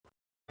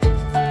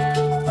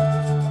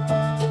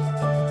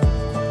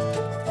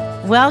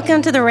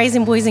Welcome to the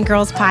Raising Boys and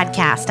Girls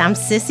podcast. I'm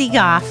Sissy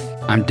Goff.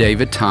 I'm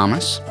David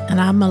Thomas. And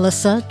I'm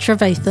Melissa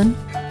Trevathan.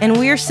 And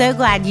we're so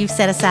glad you've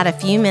set aside a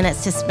few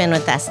minutes to spend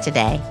with us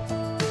today.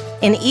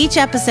 In each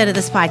episode of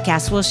this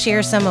podcast, we'll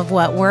share some of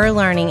what we're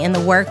learning in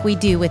the work we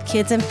do with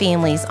kids and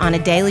families on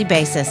a daily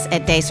basis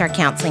at Daystar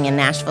Counseling in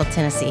Nashville,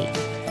 Tennessee.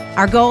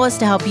 Our goal is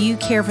to help you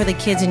care for the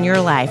kids in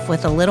your life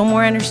with a little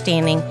more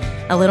understanding,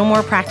 a little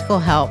more practical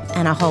help,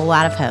 and a whole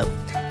lot of hope.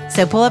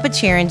 So pull up a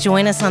chair and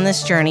join us on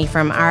this journey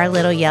from our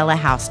little yellow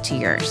house to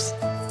yours.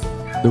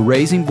 The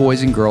Raising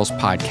Boys and Girls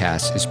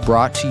podcast is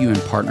brought to you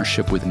in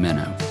partnership with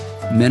Minnow.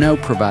 Minnow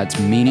provides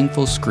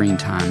meaningful screen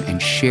time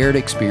and shared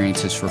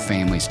experiences for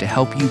families to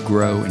help you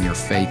grow in your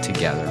faith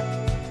together.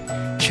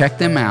 Check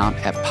them out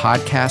at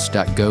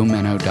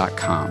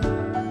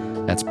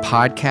podcast.gominnow.com. That's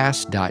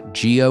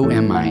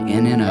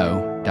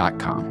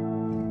podcast.gominno.com.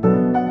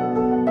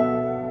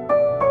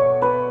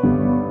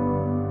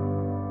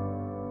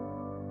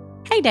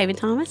 Hey, David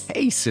Thomas.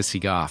 Hey, Sissy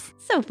Goff.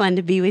 So fun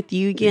to be with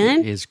you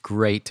again. It is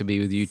great to be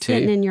with you, too.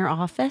 Sitting in your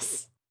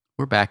office.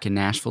 We're back in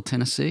Nashville,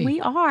 Tennessee.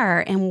 We are,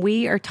 and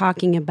we are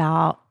talking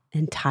about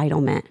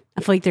entitlement.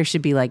 I feel like there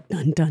should be like,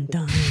 dun, dun,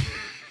 dun,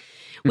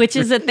 which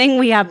is a thing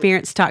we have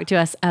parents talk to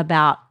us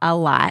about a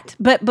lot.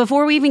 But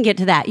before we even get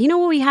to that, you know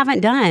what we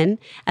haven't done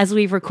as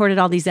we've recorded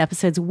all these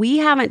episodes? We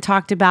haven't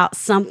talked about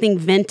something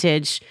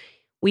vintage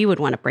we would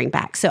want to bring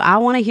back. So I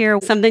want to hear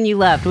something you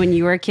loved when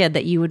you were a kid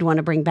that you would want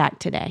to bring back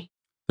today.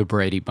 The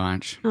Brady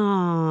Bunch.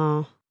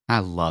 Oh, I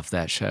love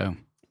that show.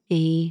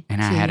 me And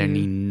too. I had an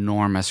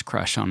enormous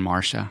crush on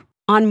Marsha.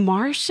 On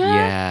Marsha?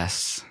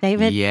 Yes.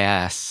 David?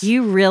 Yes.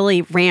 You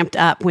really ramped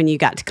up when you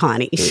got to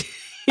Connie.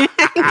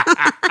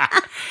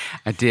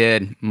 I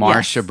did.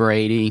 Marsha Yes.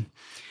 Brady,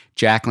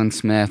 Jacqueline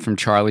Smith from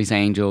Charlie's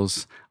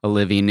Angels,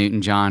 Olivia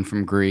Newton-John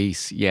from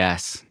Grease.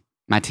 Yes.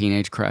 My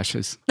teenage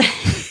crushes.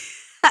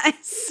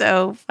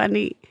 So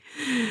funny.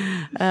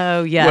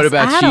 Oh, yes. What I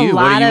about had you? a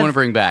What do lot you of want to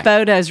bring back?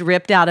 photos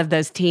ripped out of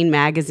those teen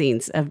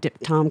magazines of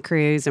Tom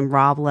Cruise and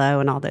Rob Lowe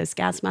and all those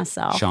guys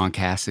myself. Sean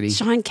Cassidy.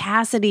 Sean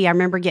Cassidy. I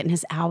remember getting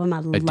his album. I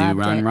A loved Do it.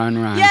 Run, Run,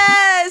 Run.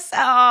 Yes.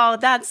 Oh,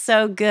 that's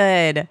so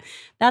good.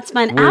 That's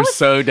fun. We're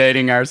so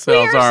dating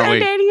ourselves, we are aren't so we?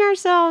 dating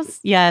ourselves.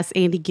 Yes,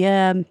 Andy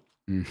Gibb.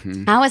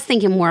 Mm-hmm. I was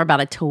thinking more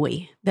about a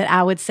toy that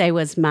I would say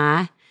was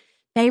my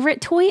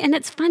favorite toy. And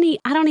it's funny,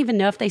 I don't even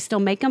know if they still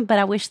make them, but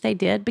I wish they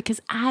did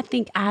because I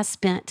think I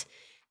spent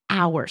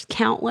hours,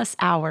 countless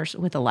hours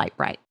with a Light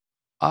Bright.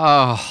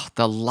 Oh,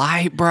 the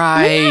Light Isn't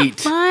Bright.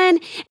 that fun?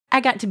 I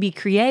got to be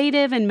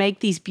creative and make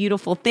these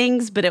beautiful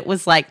things, but it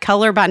was like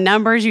color by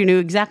numbers. You knew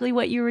exactly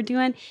what you were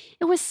doing.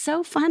 It was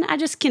so fun. I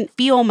just can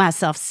feel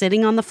myself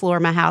sitting on the floor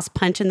of my house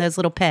punching those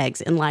little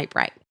pegs in Light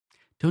Bright.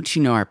 Don't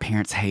you know our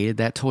parents hated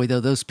that toy, though?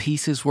 Those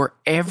pieces were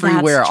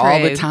everywhere all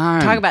the true.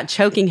 time. Talk about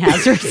choking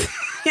hazards.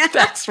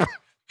 That's right.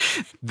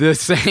 The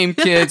same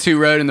kids who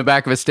rode in the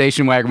back of a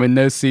station wagon with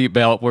no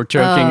seatbelt were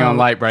choking on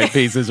Light Bright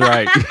pieces,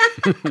 right?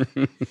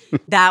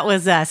 That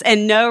was us.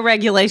 And no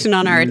regulation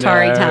on our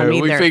Atari time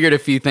either. We figured a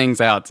few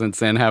things out since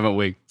then, haven't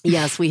we?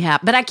 Yes, we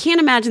have. But I can't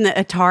imagine that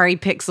Atari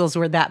pixels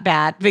were that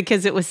bad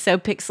because it was so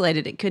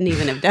pixelated it couldn't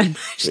even have done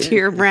much to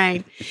your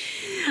brain.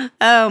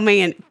 Oh,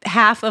 man.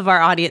 Half of our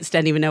audience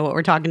doesn't even know what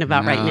we're talking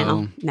about right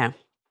now. No.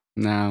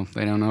 No,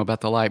 they don't know about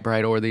the Light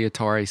Bright or the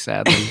Atari,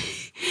 sadly.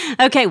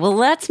 Okay, well,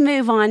 let's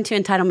move on to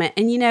entitlement.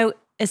 And, you know,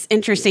 it's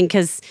interesting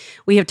because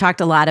we have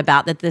talked a lot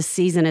about that this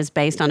season is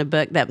based on a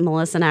book that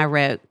Melissa and I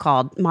wrote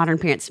called Modern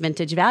Parents'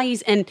 Vintage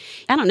Values. And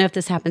I don't know if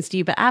this happens to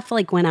you, but I feel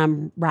like when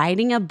I'm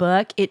writing a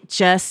book, it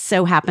just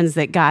so happens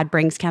that God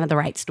brings kind of the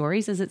right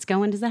stories as it's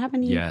going. Does that happen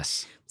to you?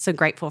 Yes. So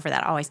grateful for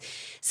that always.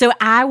 So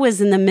I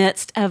was in the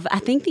midst of, I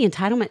think, the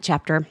entitlement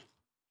chapter,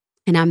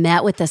 and I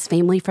met with this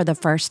family for the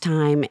first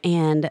time,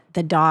 and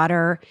the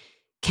daughter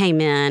came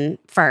in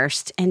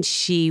first, and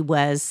she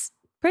was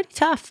pretty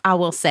tough, I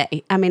will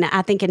say. I mean,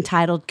 I think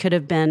entitled could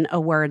have been a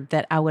word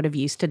that I would have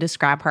used to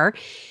describe her.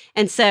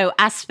 And so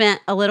I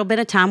spent a little bit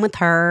of time with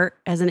her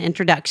as an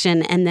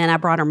introduction, and then I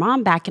brought her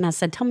mom back, and I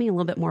said, tell me a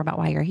little bit more about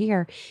why you're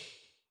here.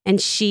 And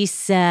she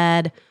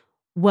said,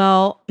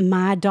 well,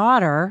 my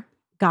daughter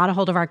got a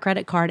hold of our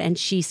credit card, and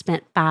she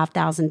spent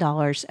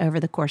 $5,000 over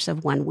the course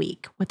of 1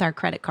 week with our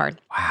credit card.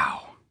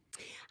 Wow.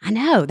 I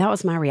know. That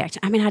was my reaction.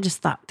 I mean, I just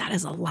thought that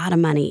is a lot of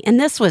money. And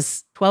this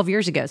was 12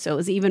 years ago. So it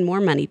was even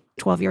more money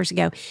 12 years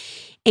ago.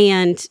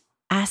 And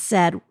I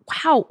said,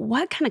 wow,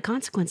 what kind of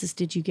consequences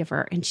did you give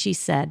her? And she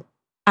said,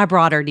 I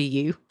brought her to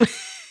you.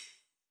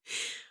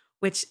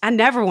 Which I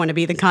never want to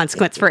be the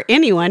consequence for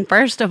anyone,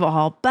 first of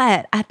all.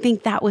 But I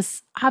think that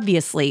was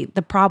obviously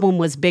the problem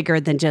was bigger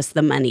than just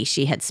the money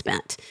she had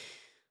spent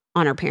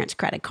on her parents'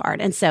 credit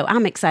card. And so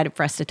I'm excited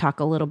for us to talk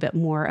a little bit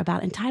more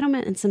about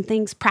entitlement and some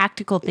things,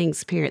 practical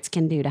things parents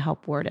can do to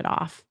help ward it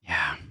off.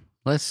 Yeah.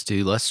 Let's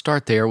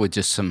start there with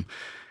just some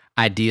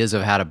ideas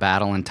of how to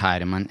battle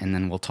entitlement, and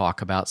then we'll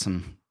talk about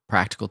some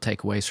practical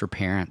takeaways for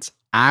parents.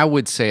 I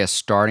would say a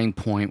starting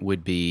point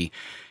would be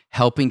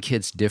helping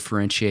kids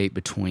differentiate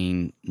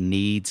between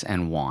needs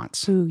and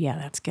wants. Ooh, yeah,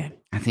 that's good.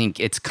 I think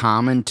it's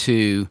common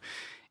to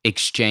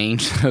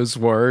exchange those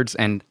words.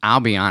 And I'll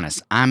be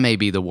honest, I may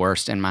be the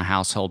worst in my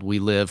household. We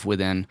live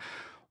within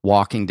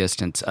walking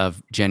distance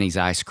of Jenny's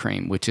ice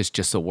cream, which is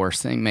just the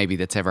worst thing maybe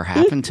that's ever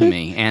happened to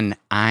me. And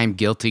I'm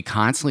guilty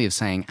constantly of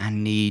saying, I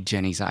need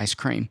Jenny's ice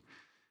cream.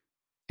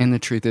 And the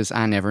truth is,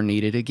 I never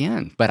need it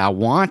again, but I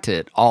want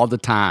it all the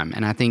time.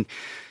 And I think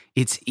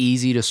it's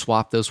easy to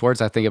swap those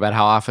words. I think about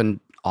how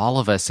often all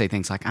of us say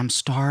things like, I'm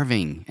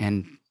starving,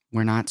 and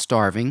we're not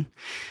starving.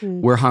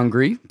 We're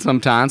hungry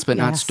sometimes, but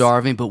not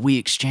starving. But we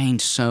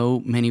exchange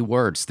so many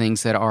words,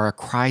 things that are a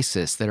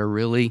crisis, that are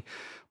really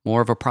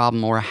more of a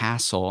problem or a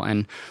hassle.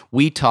 And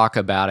we talk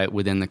about it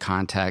within the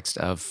context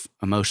of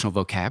emotional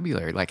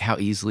vocabulary, like how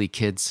easily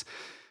kids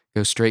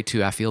go straight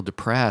to, I feel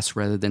depressed,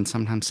 rather than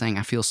sometimes saying,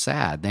 I feel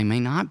sad. They may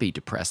not be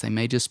depressed. They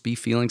may just be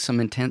feeling some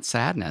intense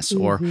sadness,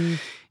 or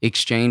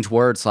exchange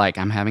words like,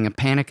 I'm having a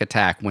panic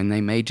attack, when they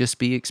may just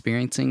be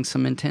experiencing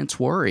some intense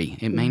worry.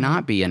 It may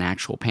not be an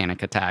actual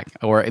panic attack,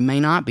 or it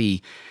may not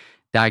be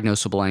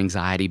diagnosable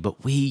anxiety,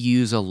 but we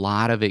use a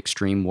lot of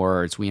extreme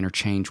words. We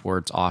interchange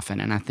words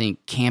often. And I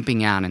think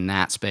camping out in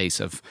that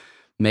space of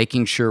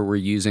making sure we're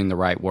using the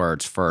right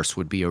words first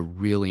would be a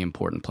really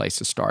important place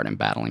to start in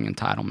battling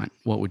entitlement.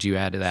 What would you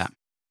add to that?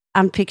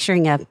 I'm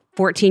picturing a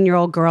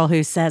 14-year-old girl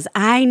who says,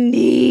 I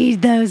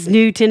need those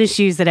new tennis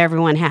shoes that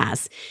everyone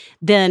has.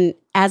 Then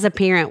as a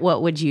parent,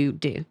 what would you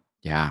do?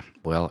 Yeah,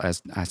 well,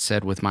 as I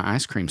said with my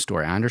ice cream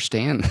story, I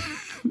understand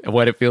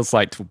what it feels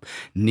like to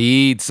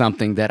need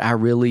something that I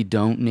really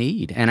don't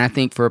need. And I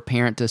think for a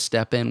parent to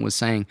step in with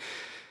saying,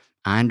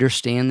 I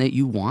understand that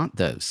you want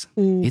those.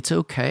 It's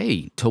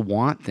okay to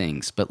want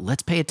things, but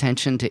let's pay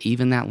attention to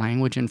even that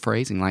language and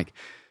phrasing. Like,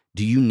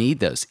 do you need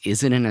those?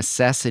 Is it a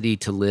necessity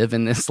to live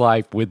in this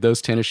life with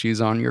those tennis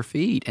shoes on your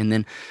feet? And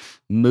then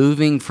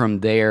moving from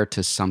there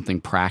to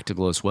something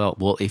practical as well.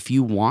 Well, if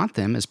you want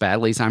them as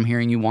badly as I'm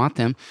hearing you want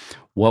them,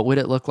 what would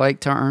it look like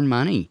to earn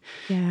money?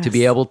 To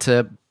be able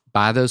to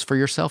buy those for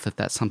yourself if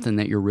that's something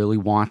that you're really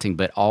wanting,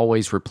 but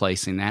always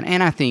replacing that.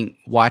 And I think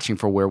watching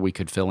for where we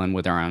could fill in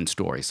with our own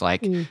stories,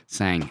 like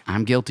saying,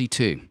 I'm guilty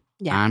too.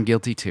 Yeah. I'm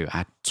guilty too.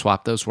 I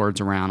swap those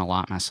words around a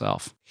lot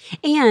myself.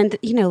 And,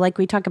 like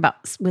we talk about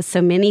with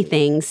so many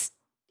things,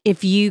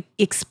 if you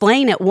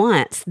explain it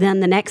once, then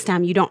the next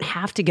time you don't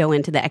have to go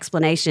into the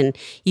explanation.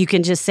 You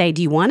can just say,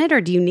 do you want it or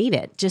do you need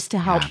it? Just to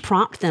help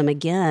prompt them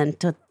again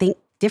to think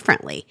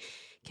differently.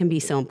 Can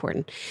be so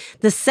important.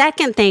 The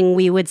second thing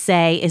we would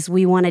say is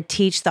we want to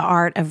teach the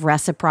art of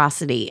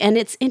reciprocity. And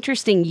it's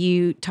interesting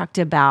you talked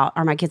about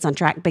Are My Kids on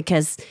Track?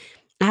 Because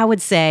I would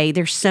say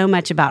there's so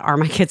much about Are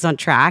My Kids on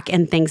Track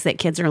and things that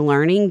kids are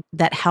learning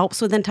that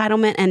helps with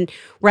entitlement. And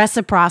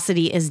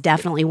reciprocity is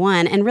definitely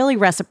one, and really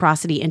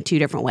reciprocity in two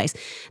different ways.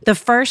 The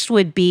first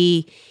would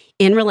be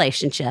in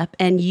relationship,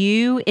 and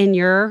you in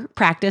your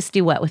practice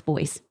do what with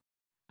boys?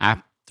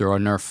 I throw a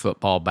Nerf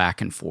football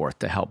back and forth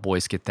to help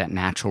boys get that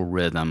natural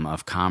rhythm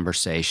of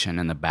conversation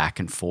and the back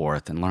and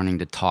forth, and learning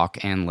to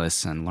talk and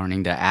listen,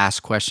 learning to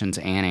ask questions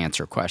and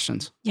answer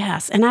questions.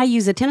 Yes, and I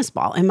use a tennis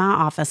ball in my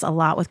office a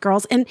lot with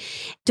girls. And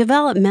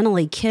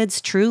developmentally,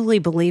 kids truly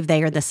believe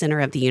they are the center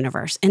of the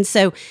universe. And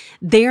so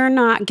they're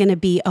not going to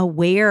be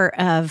aware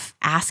of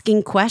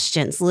asking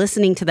questions,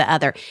 listening to the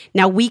other.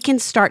 Now, we can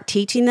start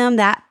teaching them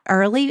that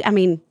early. I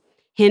mean,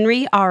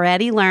 Henry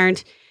already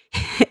learned.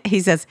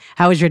 He says,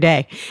 how was your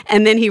day?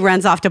 And then he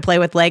runs off to play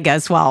with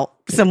Legos while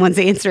someone's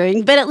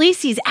answering. But at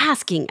least he's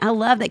asking. I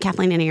love that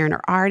Kathleen and Aaron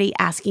are already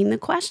asking the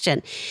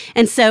question.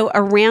 And so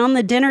around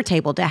the dinner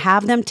table, to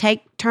have them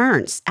take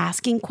turns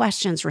asking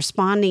questions,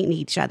 responding to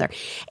each other.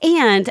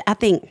 And I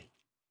think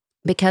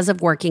because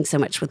of working so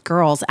much with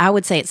girls, I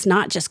would say it's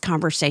not just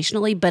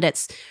conversationally, but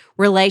it's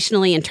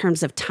relationally in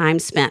terms of time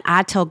spent.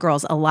 I tell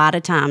girls a lot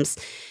of times,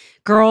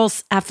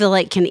 girls, I feel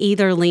like, can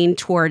either lean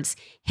towards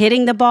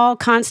hitting the ball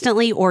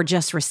constantly or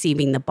just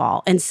receiving the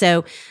ball. And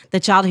so the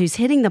child who's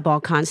hitting the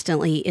ball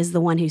constantly is the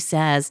one who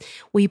says,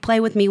 will you play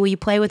with me? Will you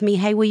play with me?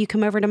 Hey, will you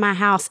come over to my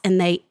house? And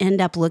they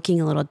end up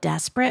looking a little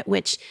desperate,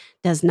 which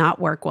does not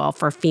work well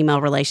for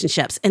female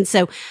relationships. And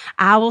so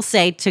I will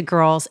say to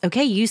girls,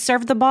 okay, you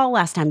served the ball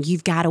last time.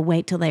 You've got to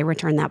wait till they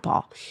return that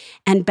ball.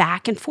 And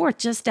back and forth,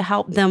 just to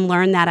help them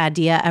learn that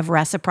idea of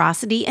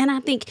reciprocity. And I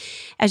think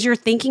as you're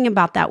thinking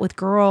about that with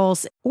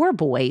girls or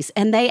boys,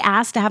 and they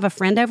ask to have a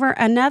friend over,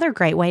 another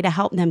great way to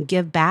help them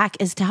give back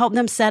is to help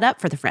them set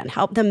up for the friend,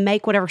 help them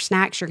make whatever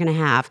snacks you're going to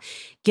have,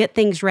 get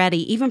things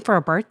ready, even for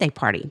a birthday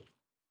party.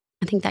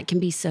 I think that can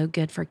be so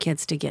good for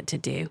kids to get to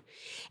do.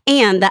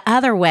 And the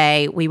other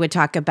way we would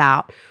talk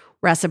about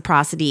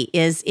reciprocity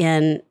is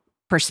in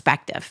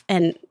perspective.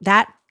 And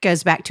that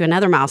goes back to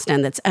another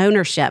milestone, that's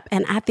ownership.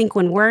 And I think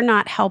when we're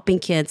not helping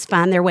kids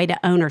find their way to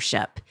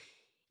ownership,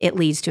 it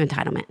leads to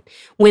entitlement.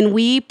 When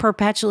we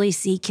perpetually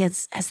see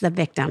kids as the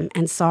victim,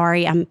 and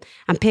sorry, I'm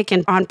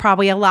picking on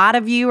probably a lot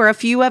of you or a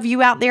few of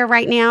you out there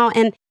right now,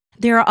 and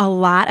there are a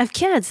lot of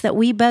kids that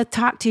we both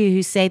talk to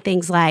who say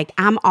things like,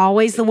 I'm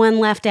always the one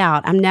left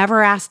out. I'm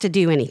never asked to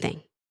do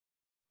anything.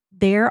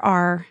 There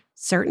are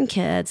certain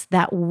kids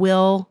that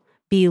will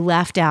be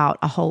left out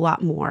a whole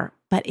lot more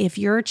But if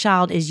your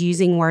child is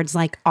using words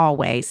like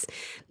always,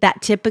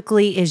 that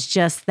typically is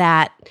just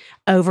that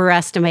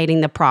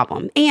overestimating the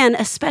problem. And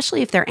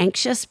especially if they're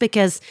anxious,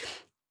 because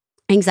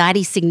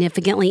anxiety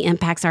significantly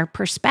impacts our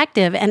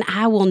perspective. And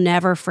I will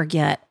never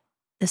forget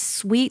the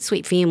sweet,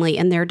 sweet family,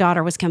 and their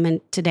daughter was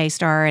coming to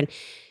Daystar, and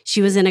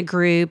she was in a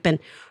group, and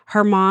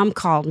her mom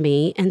called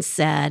me and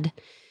said,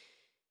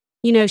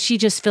 she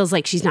just feels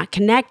like she's not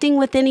connecting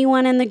with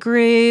anyone in the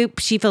group.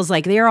 She feels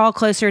like they're all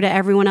closer to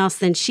everyone else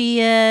than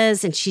she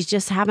is, and she's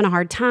just having a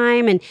hard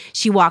time. And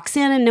she walks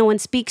in and no one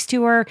speaks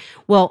to her.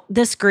 Well,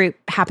 this group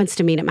happens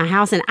to meet at my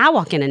house, and I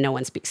walk in and no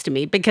one speaks to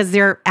me because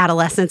they're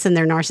adolescents and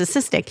they're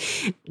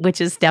narcissistic, which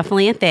is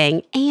definitely a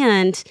thing.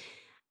 And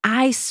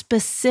I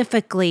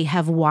specifically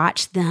have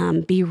watched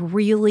them be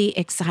really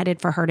excited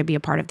for her to be a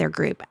part of their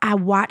group. I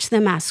watched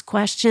them ask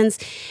questions.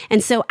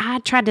 And so I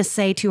tried to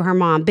say to her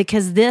mom,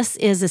 because this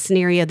is a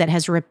scenario that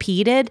has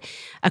repeated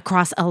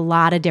across a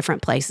lot of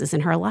different places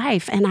in her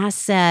life. And I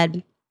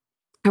said,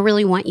 I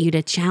really want you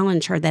to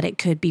challenge her that it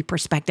could be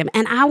perspective.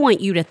 And I want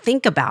you to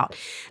think about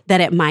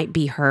that it might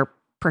be her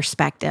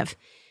perspective.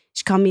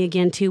 She called me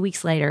again 2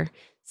 weeks later,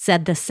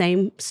 said the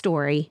same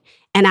story.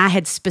 And I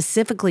had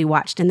specifically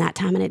watched in that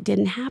time, and it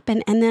didn't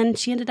happen. And then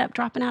she ended up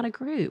dropping out of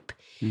group.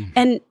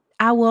 And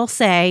I will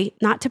say,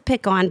 not to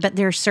pick on, but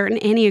there are certain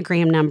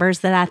Enneagram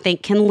numbers that I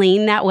think can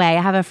lean that way.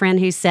 I have a friend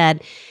who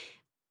said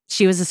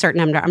she was a certain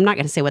number. I'm not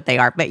going to say what they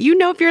are, but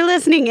if you're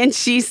listening. And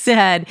she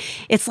said,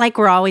 it's like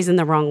we're always in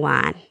the wrong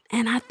line.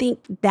 And I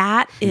think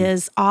that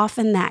is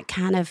often that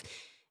kind of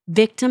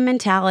victim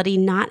mentality,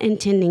 not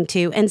intending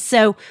to. And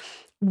so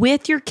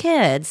with your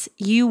kids,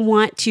 you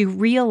want to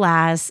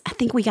realize, I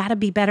think we got to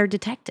be better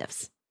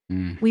detectives.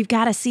 We've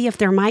got to see if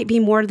there might be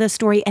more to the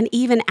story and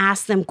even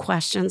ask them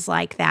questions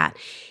like that.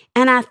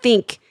 And I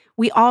think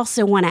we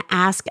also want to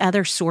ask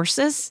other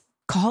sources.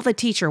 Call the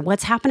teacher.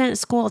 What's happening at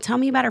school? Tell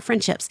me about our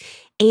friendships.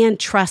 And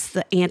trust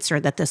the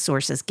answer that the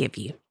sources give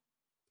you,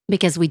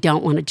 because we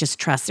don't want to just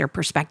trust their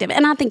perspective.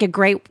 And I think a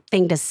great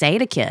thing to say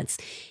to kids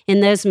in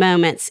those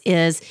moments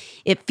is,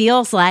 it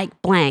feels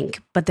like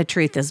blank, but the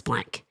truth is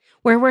blank,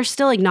 where we're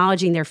still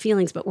acknowledging their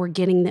feelings, but we're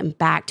getting them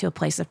back to a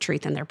place of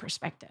truth in their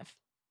perspective.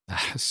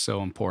 That is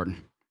so important.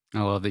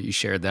 I love that you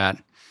shared that.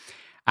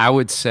 I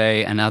would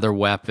say another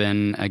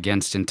weapon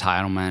against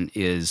entitlement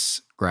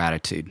is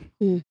gratitude.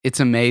 It's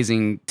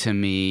amazing to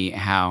me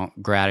how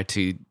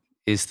gratitude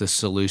is the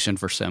solution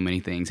for so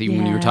many things. Even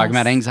when you were talking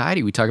about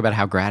anxiety, we talk about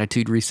how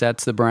gratitude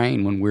resets the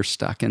brain when we're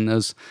stuck in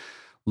those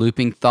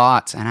looping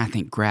thoughts. And I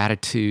think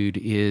gratitude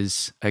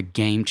is a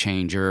game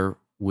changer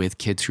with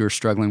kids who are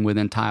struggling with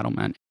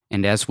entitlement.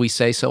 And as we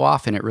say so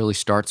often, it really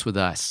starts with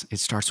us. It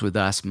starts with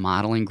us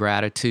modeling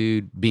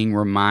gratitude, being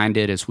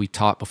reminded, as we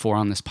taught before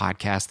on this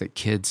podcast, that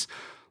kids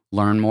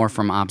learn more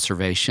from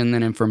observation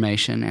than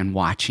information, and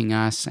watching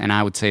us. And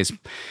I would say, as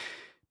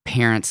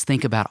parents,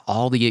 think about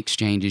all the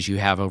exchanges you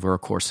have over a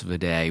course of a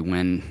day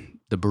when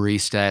the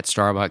barista at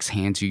Starbucks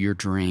hands you your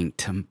drink,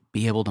 to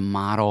be able to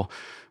model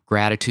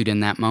gratitude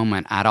in that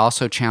moment. I'd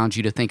also challenge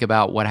you to think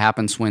about what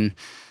happens when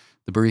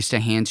the barista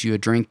hands you a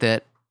drink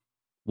that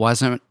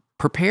wasn't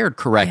prepared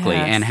correctly,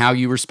 and how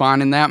you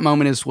respond in that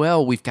moment as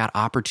well. We've got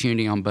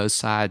opportunity on both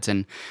sides.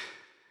 And,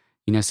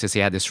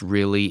 Sissy, had this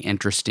really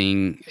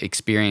interesting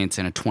experience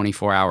in a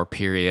 24-hour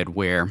period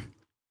where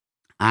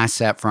I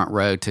sat front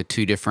row to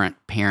two different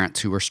parents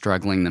who were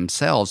struggling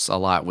themselves a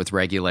lot with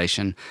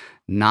regulation,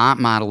 not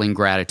modeling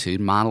gratitude,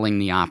 modeling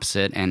the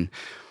opposite. And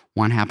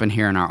one happened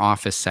here in our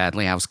office,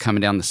 sadly. I was coming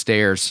down the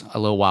stairs a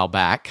little while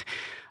back.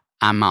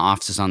 My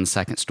office is on the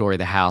second story of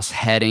the house,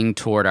 heading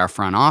toward our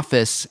front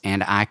office,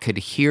 and I could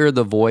hear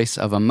the voice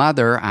of a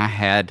mother I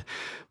had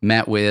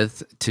met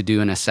with to do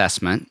an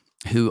assessment,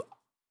 who,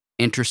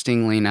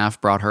 interestingly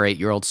enough, brought her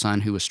 8-year-old son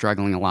who was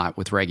struggling a lot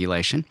with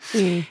regulation.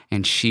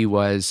 And she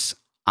was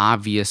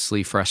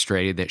obviously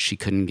frustrated that she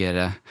couldn't get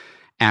a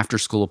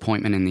after-school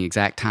appointment in the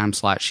exact time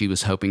slot she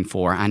was hoping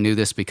for. I knew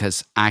this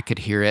because I could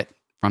hear it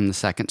from the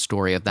second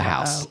story of the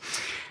house.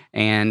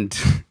 And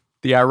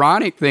the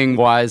ironic thing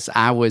was,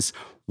 I was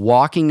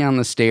walking down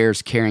the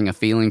stairs carrying a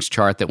feelings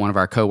chart that one of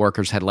our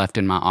coworkers had left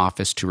in my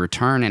office to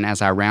return. And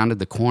as I rounded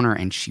the corner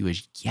and she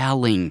was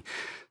yelling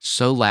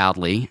so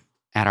loudly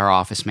at our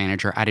office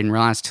manager, I didn't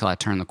realize till I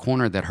turned the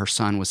corner that her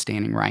son was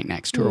standing right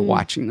next to her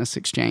watching this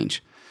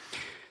exchange.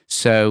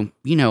 So,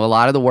 a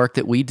lot of the work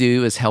that we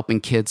do is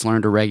helping kids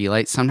learn to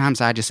regulate. Sometimes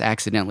I just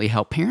accidentally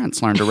help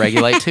parents learn to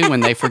regulate too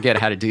when they forget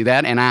how to do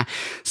that. And I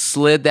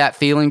slid that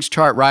feelings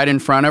chart right in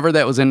front of her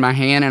that was in my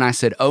hand. And I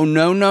said, "Oh,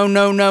 no, no,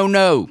 no, no,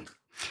 no."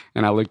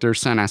 And I looked at her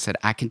son. I said,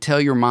 "I can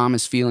tell your mom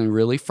is feeling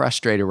really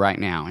frustrated right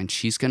now, and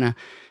she's going to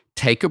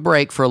take a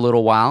break for a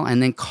little while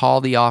and then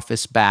call the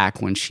office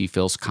back when she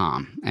feels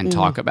calm and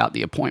talk about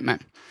the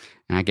appointment."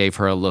 And I gave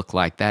her a look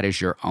like, that is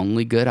your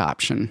only good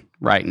option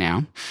right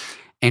now.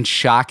 And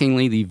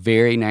shockingly, the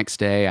very next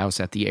day, I was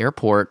at the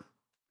airport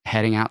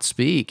heading out to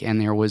speak,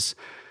 and there was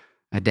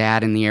a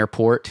dad in the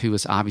airport who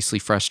was obviously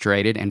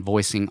frustrated and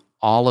voicing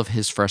all of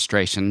his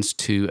frustrations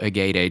to a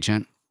gate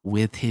agent,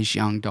 with his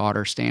young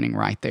daughter standing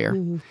right there,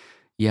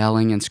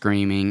 yelling and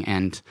screaming.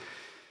 And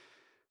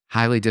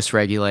highly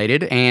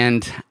dysregulated,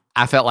 and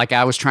I felt like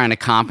I was trying to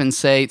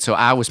compensate. So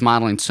I was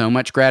modeling so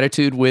much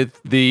gratitude with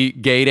the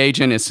gate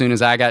agent. As soon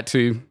as I got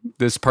to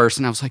this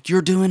person, I was like,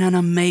 "You're doing an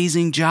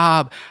amazing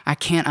job. I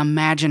can't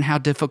imagine how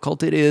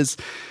difficult it is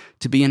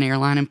to be an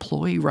airline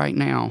employee right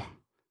now."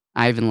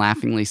 I even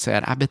laughingly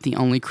said, "I bet the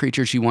only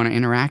creatures you want to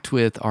interact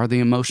with are the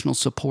emotional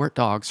support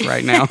dogs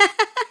right now."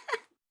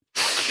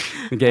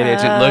 The gate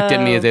agent looked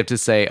at me as if to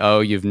say,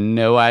 "Oh, you've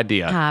no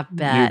idea. I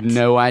bet. You've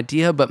no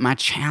idea." But my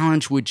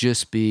challenge would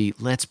just be,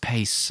 let's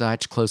pay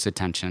such close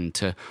attention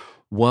to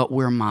what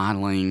we're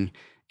modeling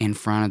in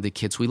front of the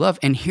kids we love.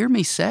 And hear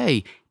me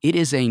say, it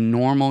is a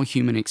normal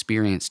human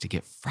experience to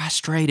get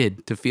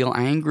frustrated, to feel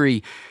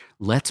angry.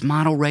 Let's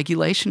model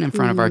regulation in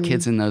front of our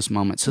kids in those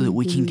moments so that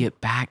we can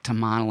get back to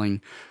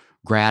modeling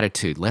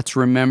gratitude. Let's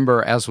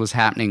remember, as was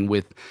happening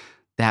with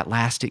that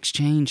last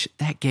exchange,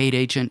 that gate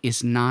agent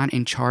is not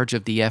in charge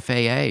of the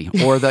FAA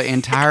or the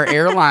entire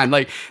airline.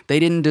 Like, they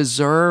didn't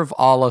deserve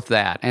all of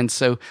that. And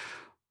so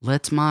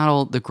let's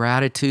model the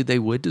gratitude they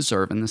would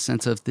deserve in the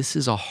sense of, this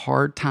is a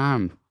hard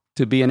time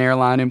to be an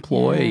airline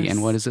employee. Yes.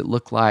 And what does it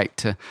look like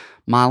to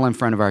model in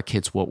front of our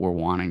kids what we're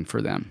wanting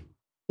for them?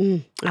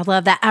 I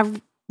love that.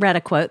 I read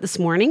a quote this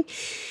morning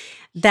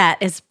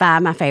that is by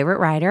my favorite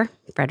writer,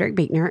 Frederick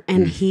Buechner,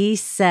 and he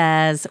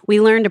says,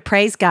 "We learn to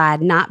praise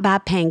God not by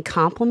paying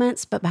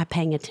compliments, but by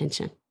paying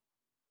attention,"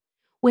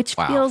 which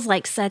feels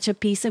like such a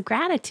piece of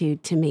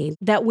gratitude to me,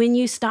 that when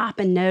you stop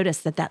and notice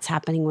that that's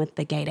happening with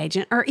the gate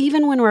agent, or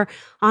even when we're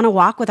on a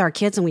walk with our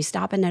kids and we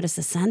stop and notice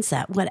the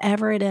sunset,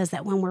 whatever it is,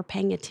 that when we're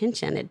paying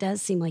attention, it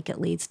does seem like it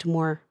leads to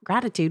more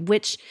gratitude,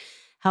 which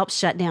helps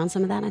shut down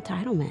some of that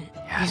entitlement.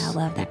 Yes, yeah, I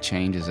love that. It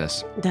changes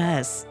us. It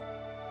does.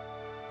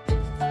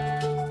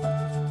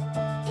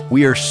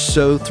 We are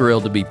so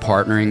thrilled to be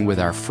partnering with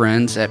our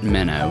friends at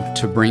Minnow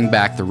to bring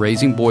back the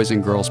Raising Boys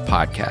and Girls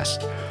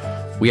podcast.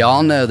 We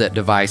all know that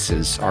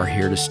devices are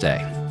here to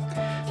stay.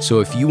 So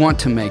if you want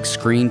to make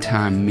screen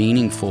time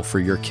meaningful for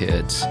your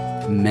kids,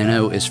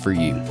 Minnow is for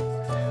you.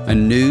 A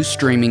new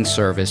streaming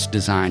service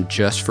designed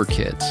just for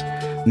kids.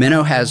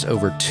 Minnow has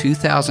over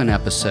 2,000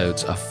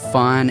 episodes of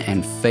fun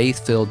and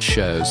faith-filled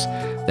shows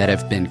that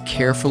have been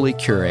carefully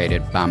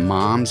curated by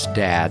moms,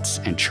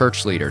 dads, and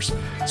church leaders,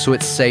 so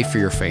it's safe for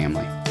your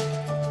family.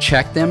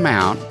 Check them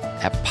out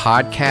at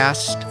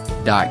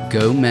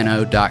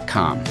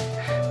podcast.gominnow.com.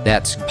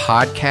 That's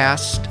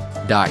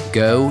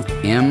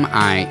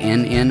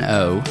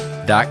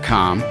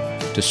podcast.gominno.com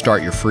to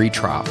start your free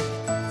trial.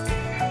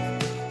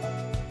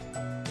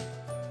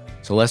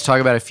 So let's talk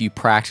about a few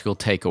practical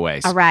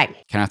takeaways. All right.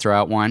 Can I throw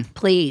out one?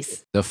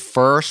 Please. The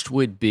first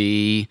would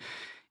be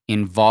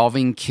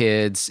involving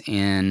kids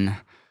in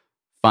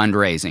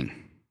fundraising.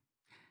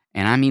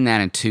 And I mean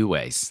that in two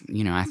ways.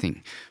 I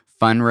think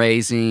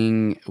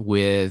fundraising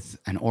with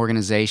an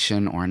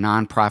organization or a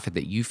nonprofit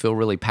that you feel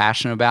really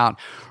passionate about,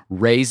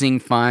 raising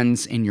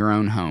funds in your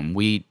own home.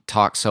 We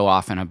talk so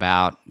often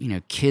about,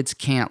 kids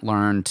can't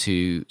learn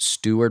to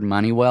steward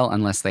money well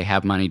unless they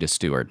have money to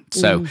steward.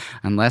 So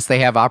unless they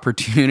have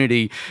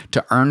opportunity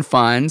to earn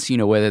funds,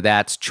 whether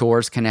that's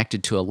chores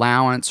connected to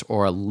allowance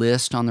or a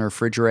list on the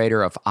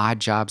refrigerator of odd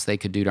jobs they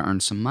could do to earn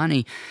some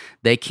money,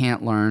 they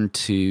can't learn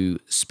to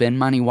spend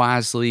money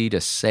wisely,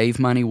 to save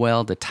money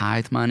well, to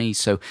tithe money.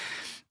 So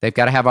they've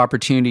got to have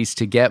opportunities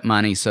to get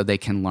money so they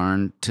can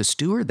learn to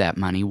steward that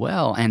money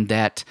well. And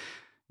that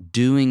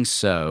doing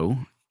so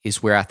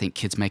is where I think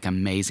kids make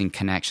amazing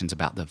connections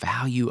about the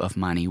value of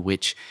money,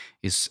 which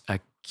is a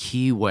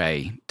key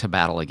way to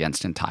battle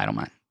against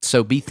entitlement.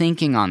 So be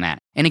thinking on that.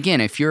 And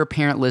again, if you're a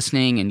parent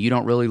listening and you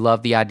don't really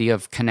love the idea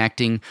of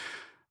connecting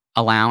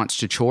allowance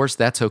to chores,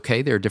 that's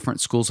okay. There are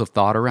different schools of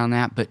thought around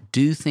that. But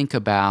do think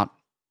about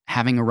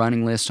having a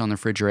running list on the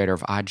refrigerator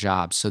of odd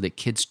jobs so that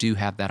kids do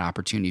have that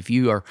opportunity. If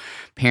you are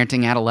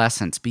parenting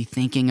adolescents, be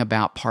thinking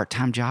about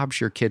part-time jobs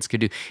your kids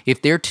could do.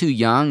 If they're too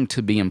young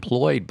to be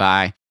employed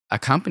by a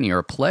company or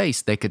a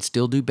place, they could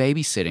still do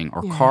babysitting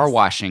or car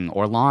washing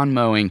or lawn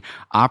mowing,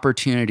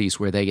 opportunities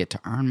where they get to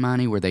earn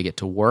money, where they get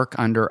to work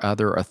under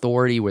other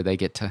authority, where they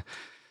get to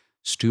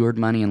steward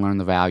money and learn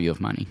the value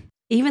of money.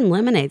 Even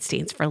lemonade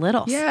stands for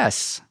littles.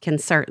 Yes. Can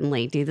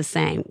certainly do the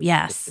same.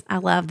 Yes, I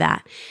love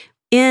that.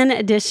 In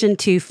addition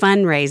to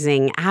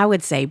fundraising, I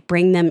would say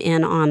bring them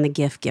in on the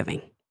gift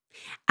giving.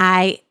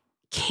 I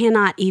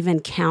cannot even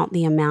count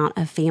the amount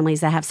of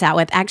families that I have sat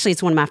with. Actually,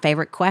 it's one of my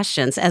favorite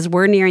questions. As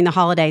we're nearing the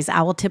holidays,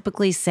 I will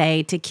typically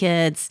say to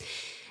kids,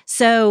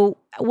 "So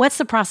what's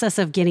the process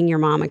of getting your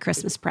mom a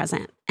Christmas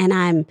present?" And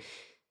I'm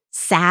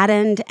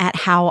saddened at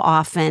how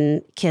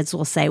often kids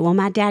will say, "Well,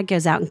 my dad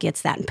goes out and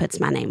gets that and puts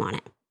my name on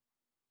it."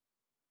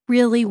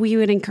 Really, we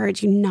would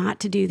encourage you not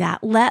to do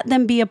that. Let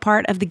them be a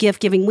part of the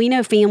gift giving. We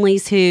know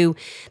families who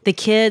the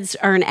kids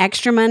earn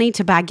extra money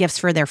to buy gifts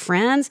for their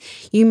friends.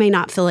 You may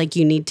not feel like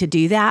you need to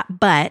do that,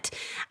 but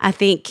I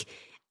think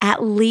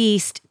at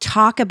least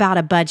talk about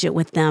a budget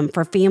with them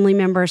for family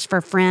members, for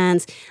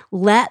friends.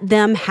 Let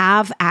them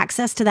have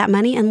access to that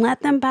money and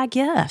let them buy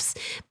gifts,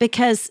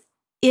 because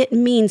it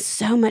means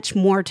so much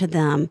more to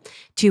them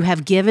to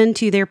have given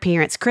to their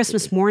parents.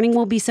 Christmas morning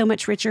will be so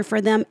much richer for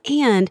them.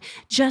 And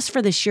just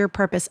for the sheer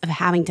purpose of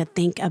having to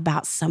think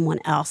about someone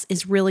else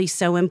is really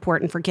so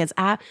important for kids.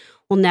 I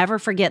will never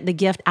forget the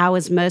gift I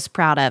was most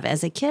proud of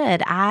as a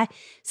kid. I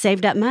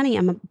saved up money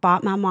and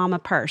bought my mom a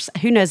purse.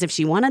 Who knows if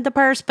she wanted the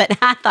purse, but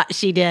I thought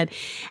she did.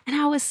 And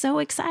I was so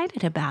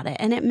excited about it.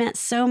 And it meant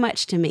so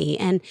much to me.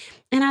 And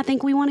I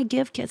think we want to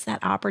give kids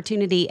that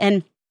opportunity.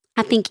 And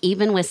I think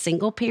even with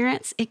single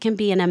parents, it can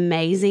be an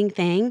amazing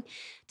thing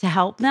to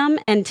help them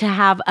and to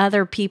have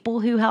other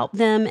people who help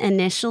them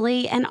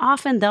initially. And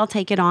often they'll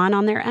take it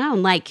on their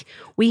own. Like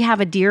we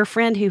have a dear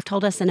friend who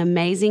told us an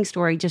amazing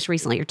story just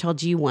recently, or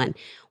told you one.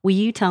 Will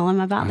you tell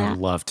him about that? I'd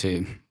love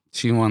to.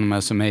 She's one of the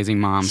most amazing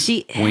moms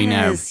we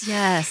know.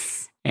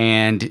 Yes.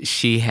 And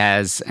she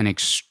has an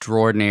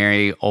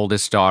extraordinary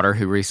oldest daughter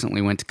who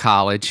recently went to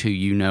college, who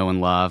you know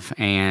and love.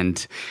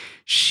 And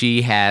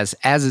she has,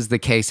 as is the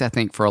case, I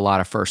think, for a lot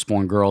of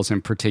firstborn girls in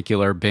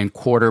particular, been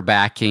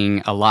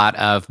quarterbacking a lot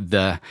of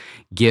the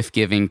gift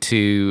giving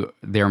to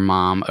their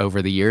mom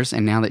over the years.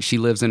 And now that she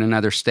lives in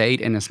another state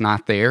and is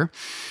not there,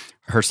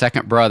 her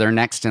second brother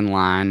next in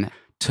line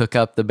took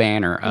up the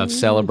banner of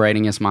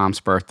celebrating his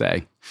mom's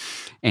birthday.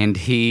 And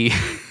he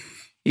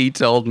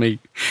told me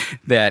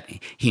that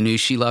he knew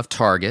she loved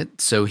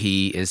Target, so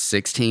he is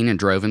 16 and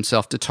drove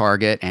himself to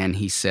Target, and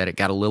he said it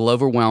got a little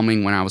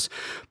overwhelming when I was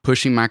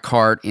pushing my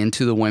cart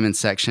into the women's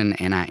section,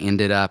 and I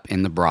ended up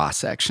in the bra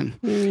section.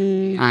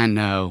 I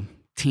know,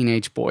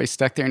 teenage boy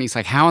stuck there, and he's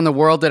like, how in the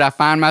world did I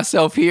find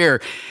myself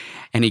here?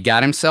 And he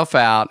got himself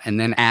out and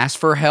then asked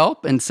for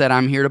help and said,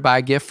 I'm here to buy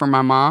a gift for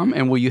my mom,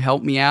 and will you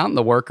help me out? And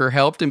the worker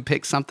helped him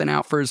pick something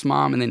out for his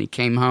mom, and then he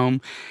came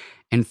home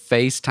and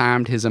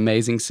FaceTimed his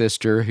amazing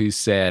sister, who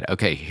said,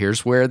 okay,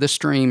 here's where the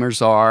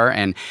streamers are,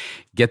 and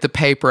get the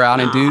paper out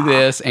and do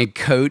this, and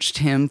coached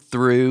him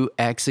through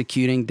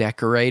executing,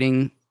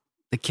 decorating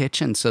the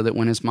kitchen so that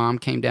when his mom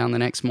came down the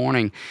next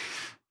morning,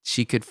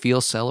 she could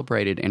feel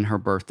celebrated in her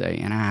birthday.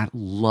 And I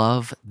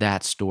love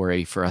that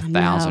story for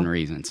 1,000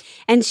 reasons.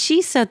 And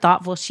she's so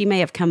thoughtful. She may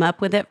have come up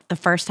with it the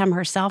first time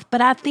herself,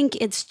 but I think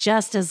it's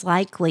just as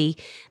likely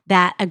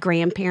that a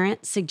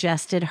grandparent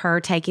suggested her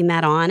taking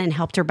that on and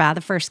helped her buy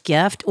the first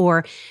gift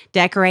or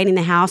decorating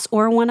the house,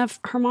 or one of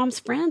her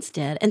mom's friends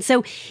did. And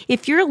so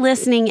if you're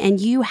listening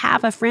and you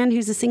have a friend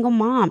who's a single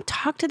mom,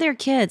 talk to their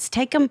kids,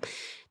 take them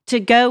to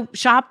go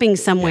shopping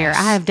somewhere. Yes.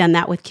 I have done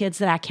that with kids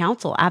that I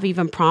counsel. I've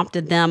even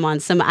prompted them on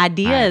some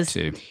ideas. I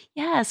have too.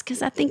 Yes,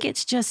 because I think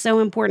it's just so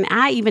important.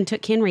 I even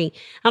took Henry,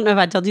 I don't know if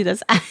I told you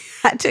this,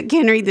 I took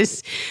Henry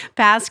this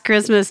past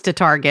Christmas to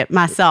Target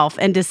myself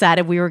and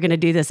decided we were going to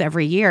do this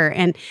every year.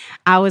 And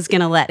I was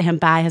going to let him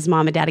buy his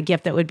mom and dad a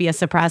gift that would be a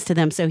surprise to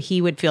them so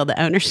he would feel the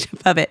ownership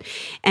of it.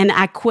 And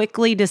I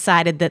quickly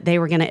decided that they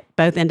were going to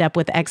both end up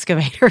with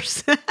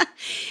excavators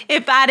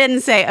if I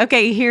didn't say,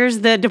 okay, here's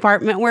the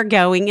department we're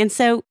going. And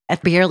so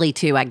barely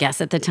two, I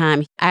guess, at the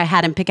time, I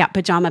had him pick out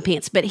pajama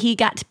pants, but he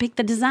got to pick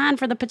the design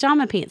for the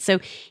pajama pants. So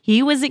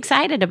he was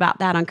excited about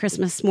that on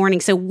Christmas morning.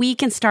 So we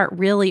can start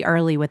really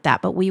early with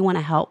that, but we want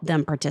to help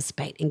them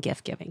participate in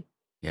gift giving.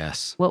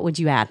 Yes. What would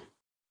you add?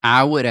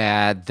 I would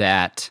add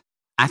that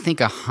I think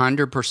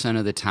 100%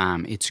 of the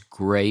time it's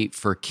great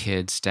for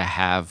kids to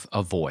have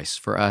a voice,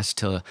 for us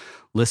to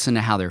listen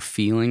to how they're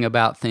feeling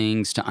about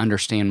things, to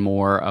understand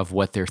more of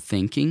what they're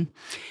thinking.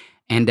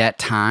 And at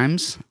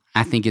times,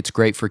 I think it's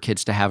great for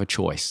kids to have a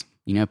choice.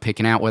 You know,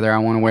 picking out whether I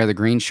want to wear the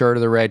green shirt or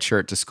the red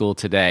shirt to school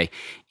today.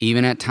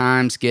 Even at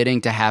times getting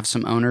to have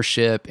some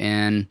ownership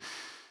in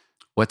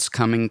what's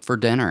coming for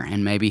dinner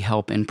and maybe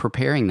help in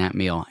preparing that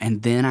meal.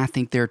 And then I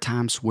think there are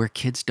times where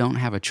kids don't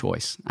have a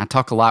choice. I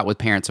talk a lot with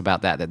parents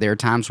about that there are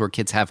times where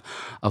kids have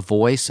a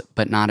voice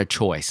but not a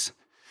choice.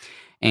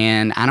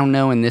 And I don't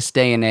know in this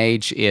day and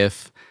age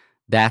if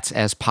that's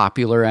as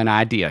popular an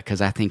idea,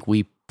 because I think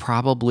we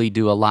probably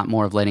do a lot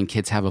more of letting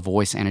kids have a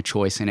voice and a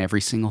choice in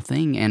every single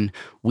thing. And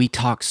we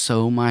talk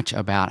so much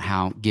about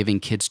how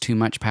giving kids too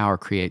much power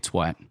creates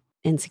what?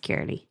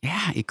 Insecurity.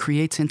 Yeah, it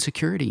creates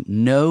insecurity.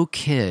 No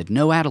kid,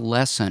 no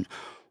adolescent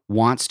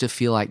wants to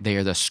feel like they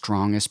are the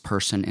strongest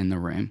person in the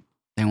room.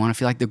 They want to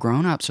feel like the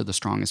grown-ups are the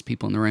strongest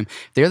people in the room.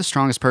 If they're the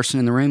strongest person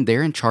in the room,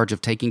 they're in charge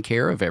of taking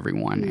care of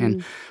everyone.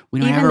 And we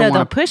don't even though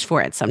they'll push for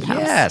it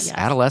sometimes. Yes,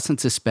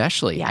 adolescents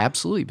especially. Yeah.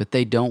 Absolutely. But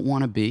they don't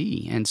want to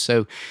be. And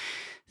so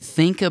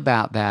think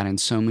about that in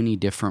so many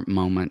different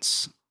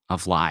moments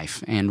of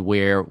life, and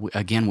where,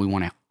 again, we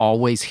want to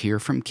always hear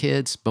from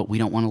kids, but we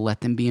don't want to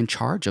let them be in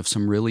charge of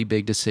some really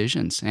big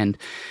decisions. And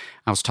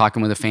I was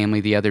talking with a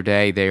family the other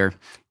day. They're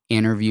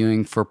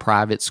interviewing for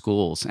private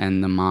schools,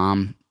 and the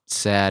mom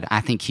said,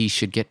 I think he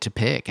should get to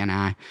pick. And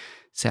I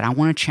said, I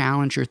want to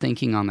challenge your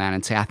thinking on that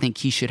and say, I think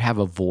he should have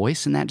a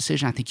voice in that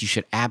decision. I think you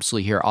should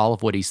absolutely hear all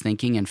of what he's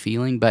thinking and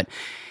feeling, but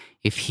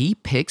if he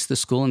picks the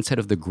school instead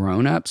of the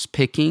grown-ups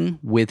picking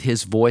with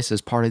his voice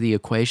as part of the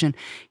equation,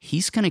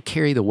 he's going to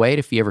carry the weight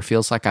if he ever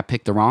feels like I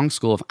picked the wrong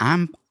school, if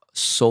I'm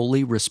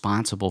solely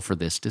responsible for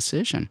this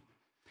decision.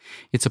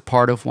 It's a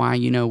part of why,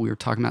 we were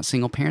talking about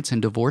single parents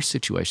and divorce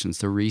situations.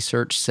 The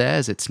research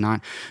says it's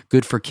not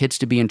good for kids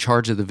to be in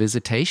charge of the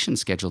visitation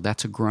schedule.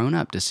 That's a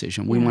grown-up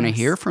decision. We want to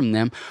hear from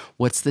them.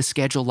 What's the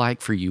schedule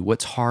like for you?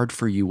 What's hard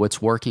for you?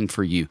 What's working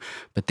for you?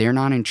 But they're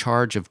not in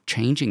charge of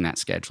changing that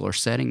schedule or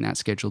setting that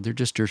schedule. They're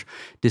just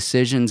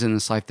decisions in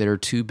this life that are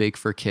too big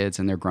for kids,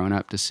 and they're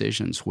grown-up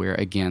decisions where,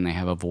 again, they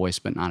have a voice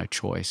but not a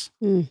choice.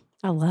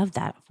 I love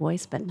that,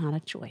 voice but not a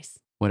choice.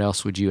 What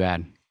else would you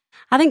add?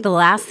 I think the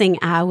last thing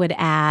I would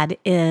add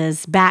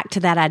is back to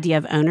that idea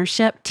of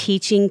ownership,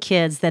 teaching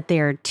kids that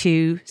there are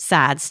two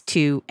sides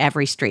to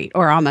every street,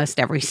 or almost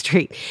every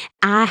street.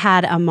 I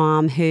had a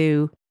mom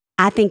who,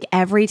 I think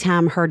every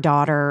time her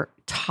daughter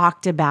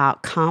talked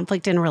about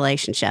conflict in a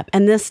relationship,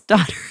 and this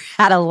daughter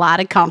had a lot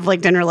of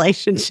conflict in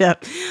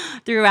relationship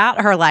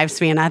throughout her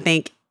lifespan, I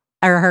think,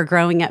 or her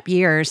growing up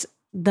years,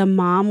 the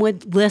mom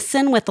would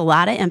listen with a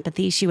lot of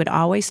empathy. She would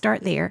always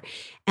start there.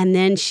 And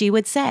then she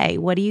would say,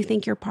 what do you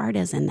think your part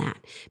is in that?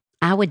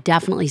 I would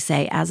definitely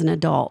say, as an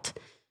adult,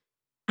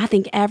 I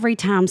think every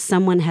time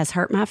someone has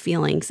hurt my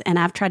feelings and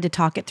I've tried to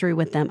talk it through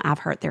with them, I've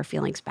hurt their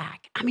feelings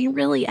back. I mean,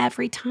 really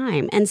every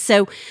time. And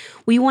so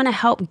we want to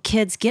help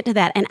kids get to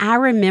that. And I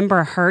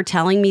remember her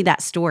telling me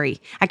that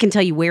story. I can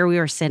tell you where we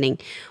were sitting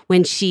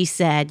when she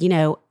said,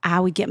 I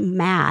would get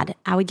mad.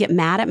 I would get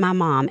mad at my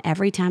mom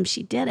every time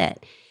she did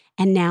it.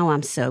 And now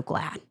I'm so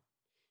glad.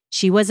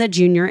 She was a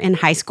junior in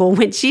high school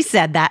when she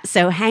said that.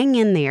 So hang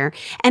in there.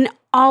 And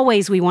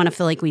always we want to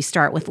feel like we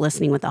start with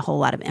listening with a whole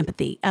lot of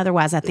empathy.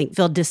 Otherwise, I think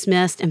feel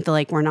dismissed and feel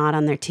like we're not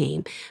on their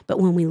team. But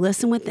when we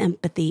listen with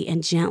empathy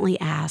and gently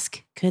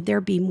ask, could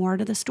there be more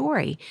to the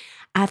story?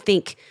 I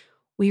think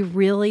we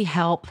really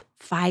help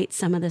fight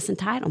some of this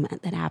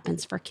entitlement that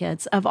happens for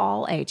kids of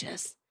all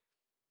ages.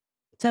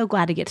 So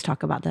glad to get to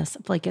talk about this. I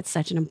feel like it's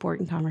such an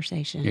important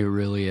conversation. It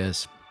really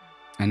is.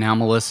 And now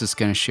Melissa's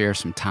going to share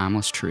some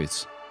timeless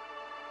truths.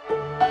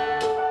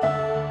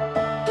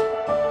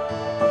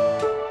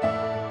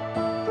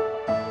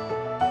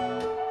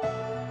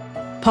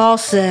 Paul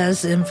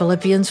says in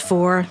Philippians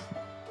 4,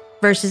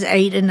 verses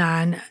 8 and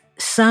 9,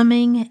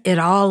 summing it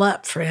all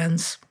up,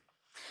 friends.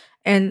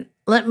 And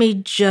let me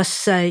just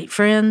say,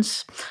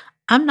 friends,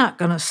 I'm not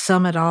going to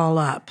sum it all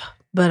up,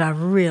 but I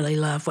really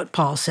love what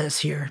Paul says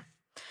here.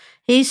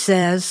 He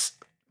says,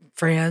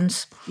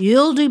 friends,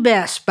 you'll do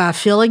best by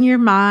filling your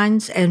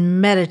minds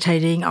and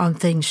meditating on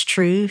things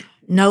true,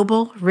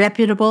 noble,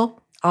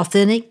 reputable,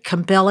 authentic,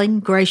 compelling,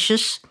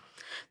 gracious,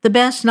 the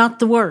best, not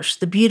the worst,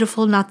 the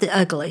beautiful, not the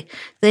ugly,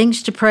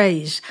 things to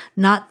praise,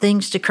 not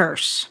things to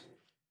curse.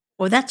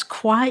 Well, that's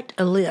quite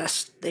a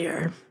list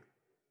there.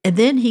 And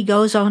then he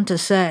goes on to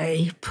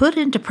say, put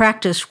into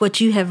practice what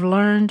you have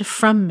learned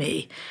from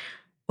me,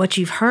 what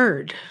you've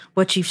heard,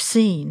 what you've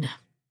seen.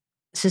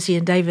 Sissy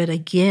and David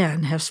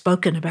again have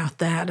spoken about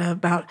that,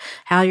 about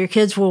how your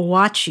kids will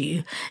watch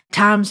you,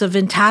 times of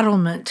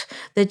entitlement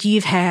that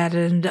you've had,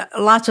 and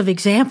lots of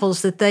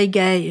examples that they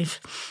gave.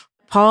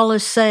 Paul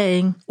is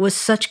saying with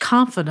such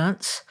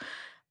confidence,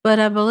 but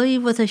I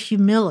believe with a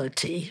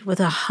humility, with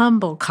a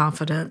humble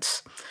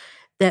confidence,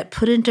 that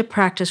put into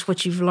practice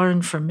what you've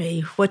learned from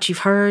me, what you've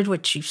heard,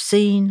 what you've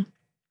seen,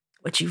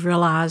 what you've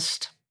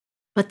realized.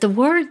 But the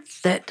word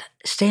that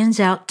stands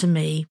out to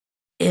me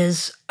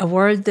is a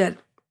word that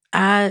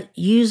I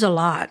use a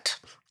lot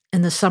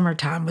in the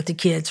summertime with the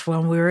kids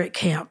when we were at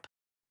camp.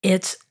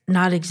 It's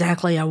not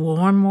exactly a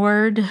warm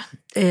word.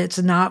 It's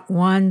not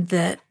one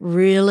that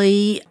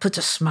really puts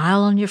a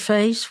smile on your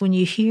face when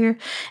you hear.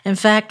 In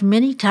fact,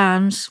 many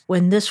times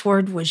when this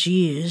word was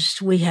used,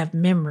 we have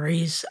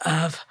memories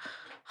of,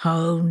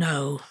 oh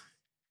no.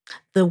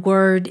 The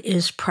word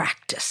is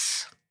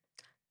practice.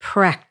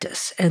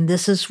 Practice. And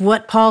this is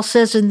what Paul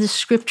says in this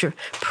scripture.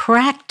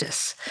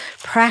 Practice.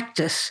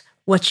 Practice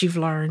what you've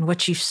learned,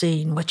 what you've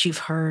seen, what you've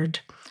heard,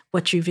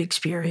 what you've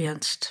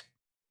experienced.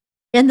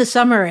 In the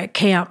summer at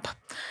camp,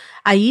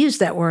 I use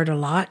that word a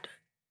lot.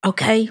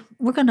 Okay,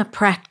 we're going to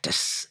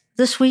practice.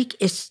 This week,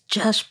 it's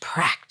just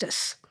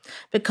practice.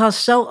 Because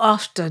so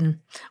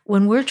often,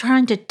 when we're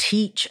trying to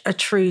teach a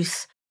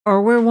truth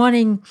or we're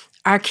wanting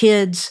our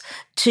kids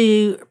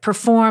to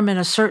perform in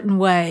a certain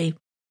way,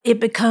 it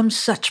becomes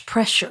such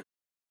pressure.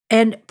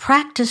 And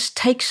practice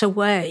takes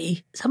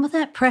away some of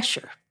that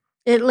pressure.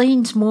 It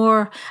leans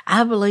more,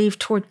 I believe,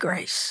 toward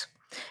grace.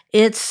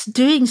 It's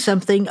doing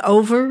something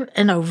over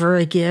and over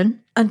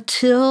again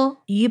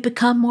until you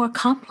become more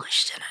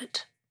accomplished in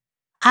it.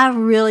 I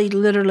really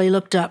literally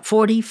looked up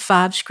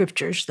 45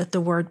 scriptures that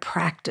the word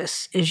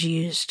practice is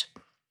used.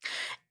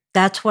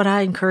 That's what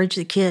I encourage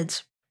the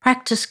kids.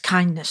 Practice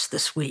kindness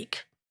this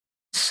week.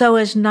 So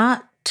as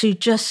not to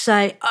just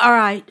say, all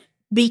right,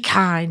 be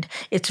kind.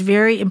 It's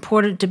very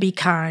important to be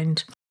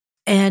kind.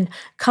 And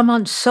come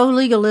on, so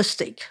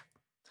legalistic.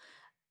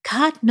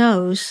 God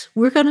knows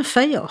we're going to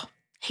fail.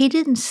 He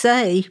didn't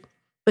say,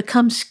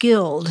 become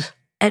skilled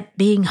at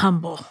being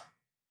humble.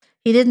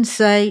 He didn't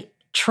say,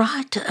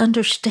 try to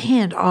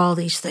understand all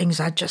these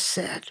things I just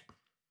said.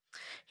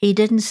 He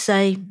didn't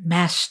say,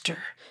 master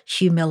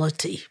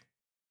humility.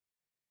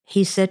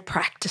 He said,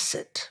 practice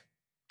it.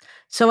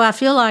 So I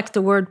feel like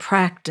the word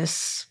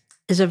practice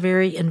is a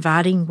very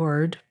inviting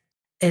word.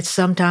 It's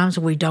sometimes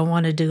we don't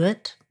want to do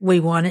it. We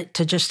want it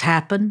to just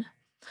happen.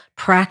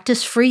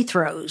 Practice free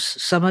throws.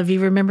 Some of you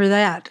remember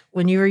that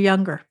when you were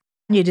younger.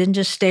 You didn't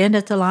just stand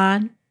at the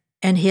line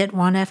and hit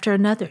one after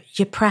another.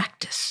 You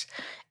practice.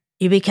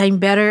 You became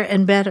better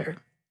and better,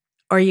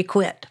 or you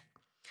quit.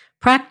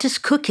 Practice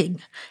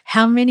cooking.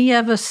 How many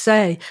of us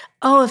say,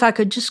 oh, if I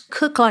could just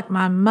cook like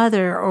my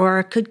mother, or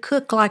I could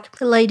cook like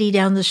the lady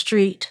down the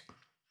street.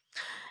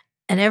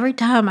 And every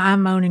time I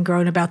moan and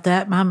groan about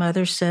that, my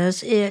mother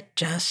says, it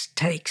just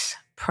takes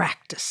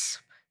practice.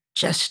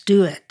 Just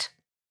do it.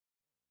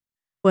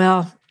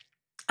 Well,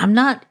 I'm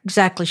not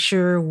exactly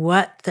sure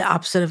what the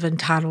opposite of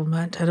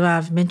entitlement, and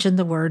I've mentioned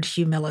the word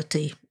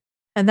humility.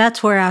 And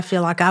that's where I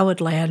feel like I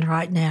would land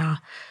right now.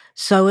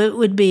 So it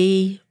would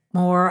be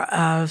more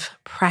of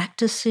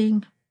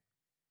practicing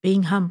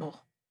being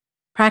humble,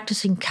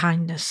 practicing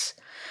kindness,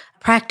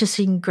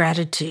 practicing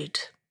gratitude.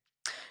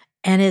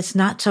 And it's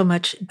not so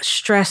much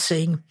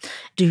stressing,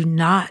 do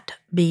not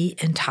be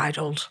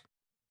entitled.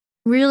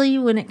 Really,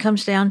 when it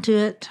comes down to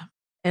it,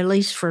 at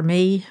least for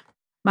me,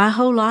 my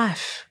whole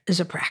life is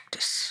a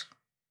practice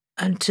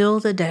until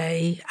the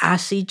day I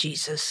see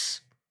Jesus.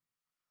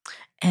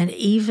 And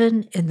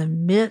even in the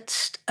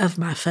midst of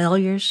my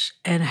failures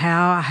and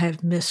how I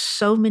have missed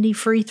so many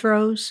free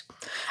throws,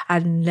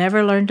 I've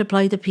never learned to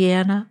play the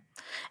piano,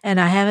 and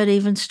I haven't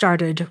even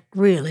started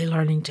really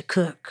learning to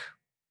cook.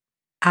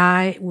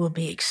 I will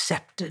be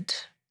accepted.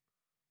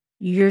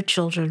 Your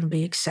children will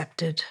be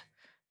accepted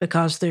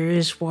because there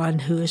is one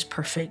who is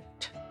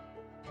perfect.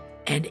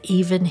 And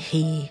even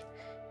he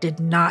did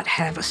not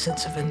have a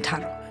sense of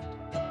entitlement.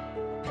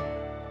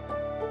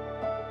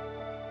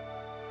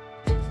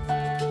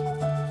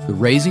 The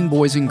Raising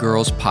Boys and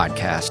Girls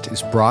podcast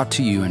is brought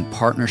to you in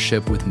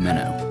partnership with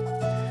Minnow.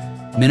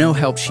 Minnow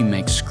helps you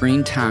make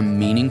screen time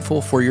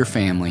meaningful for your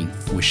family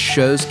with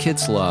shows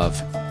kids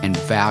love and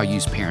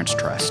values parents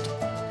trust.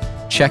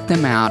 Check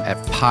them out at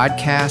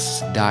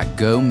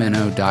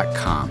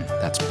podcasts.gominnow.com.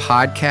 That's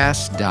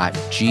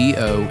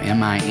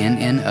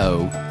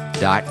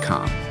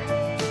podcasts.gominno.com.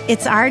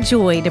 It's our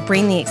joy to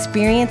bring the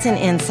experience and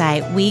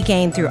insight we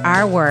gain through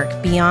our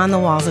work beyond the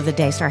walls of the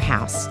Daystar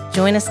House.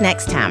 Join us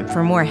next time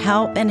for more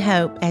help and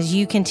hope as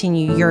you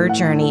continue your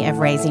journey of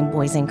raising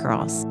boys and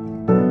girls.